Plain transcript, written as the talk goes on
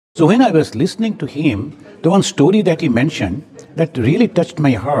So when I was listening to him, the one story that he mentioned that really touched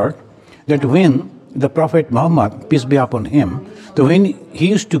my heart, that when the Prophet Muhammad, peace be upon him, so when he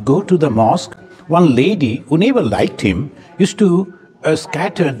used to go to the mosque, one lady who never liked him used to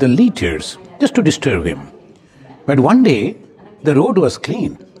scatter the litters just to disturb him. But one day, the road was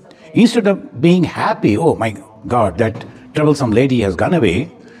clean. Instead of being happy, oh my God, that troublesome lady has gone away,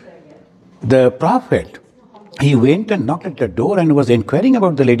 the Prophet, he went and knocked at the door and was inquiring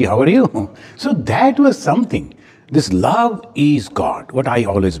about the lady, how are you? So that was something. This love is God, what I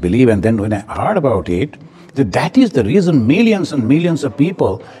always believe. And then when I heard about it, that is the reason millions and millions of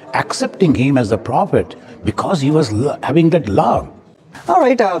people accepting him as the Prophet, because he was having that love. All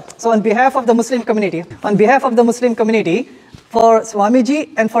right, so on behalf of the Muslim community, for Swamiji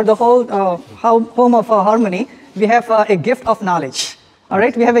and for the whole Home of Harmony, we have a gift of knowledge. All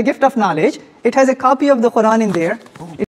right, we have a gift of knowledge. It has a copy of the Quran in there.